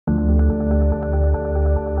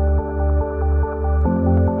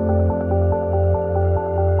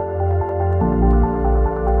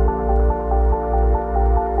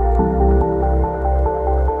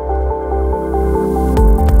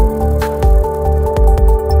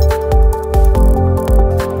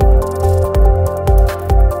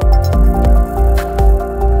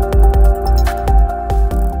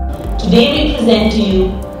present to you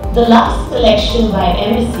the Luxe Collection by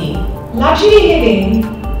Embassy. Luxury living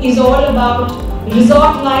is all about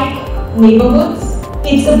resort-like neighborhoods.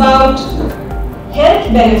 It's about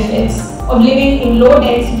health benefits of living in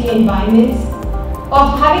low-density environments,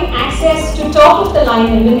 of having access to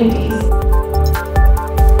top-of-the-line amenities.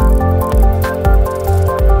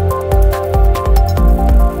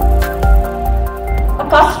 A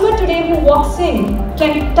customer today who walks in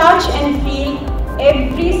can touch and feel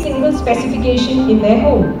every single specification in their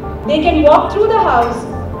home. They can walk through the house,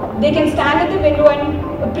 they can stand at the window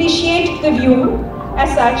and appreciate the view.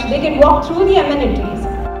 As such, they can walk through the amenities.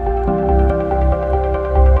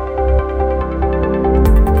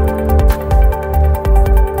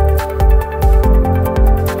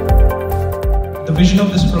 The vision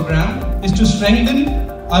of this program is to strengthen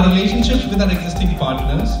our relationships with our existing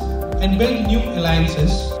partners and build new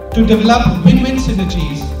alliances to develop win-win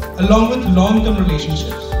synergies along with long-term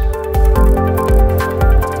relationships.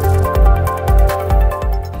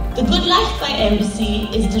 The Good Life by Embassy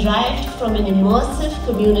is derived from an immersive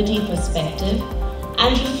community perspective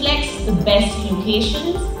and reflects the best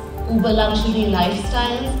locations, uber luxury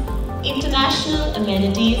lifestyles, international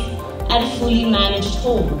amenities and fully managed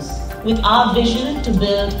homes. With our vision to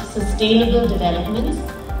build sustainable developments,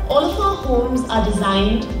 all of our homes are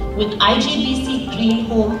designed with IGBC Green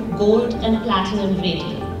Home Gold and Platinum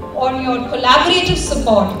rating. On your collaborative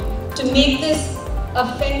support to make this a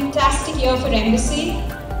fantastic year for Embassy,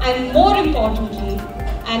 and more importantly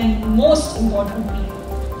and most importantly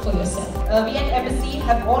for yourself. We at Embassy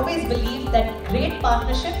have always believed that great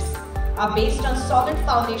partnerships are based on solid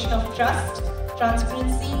foundation of trust,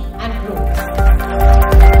 transparency and growth.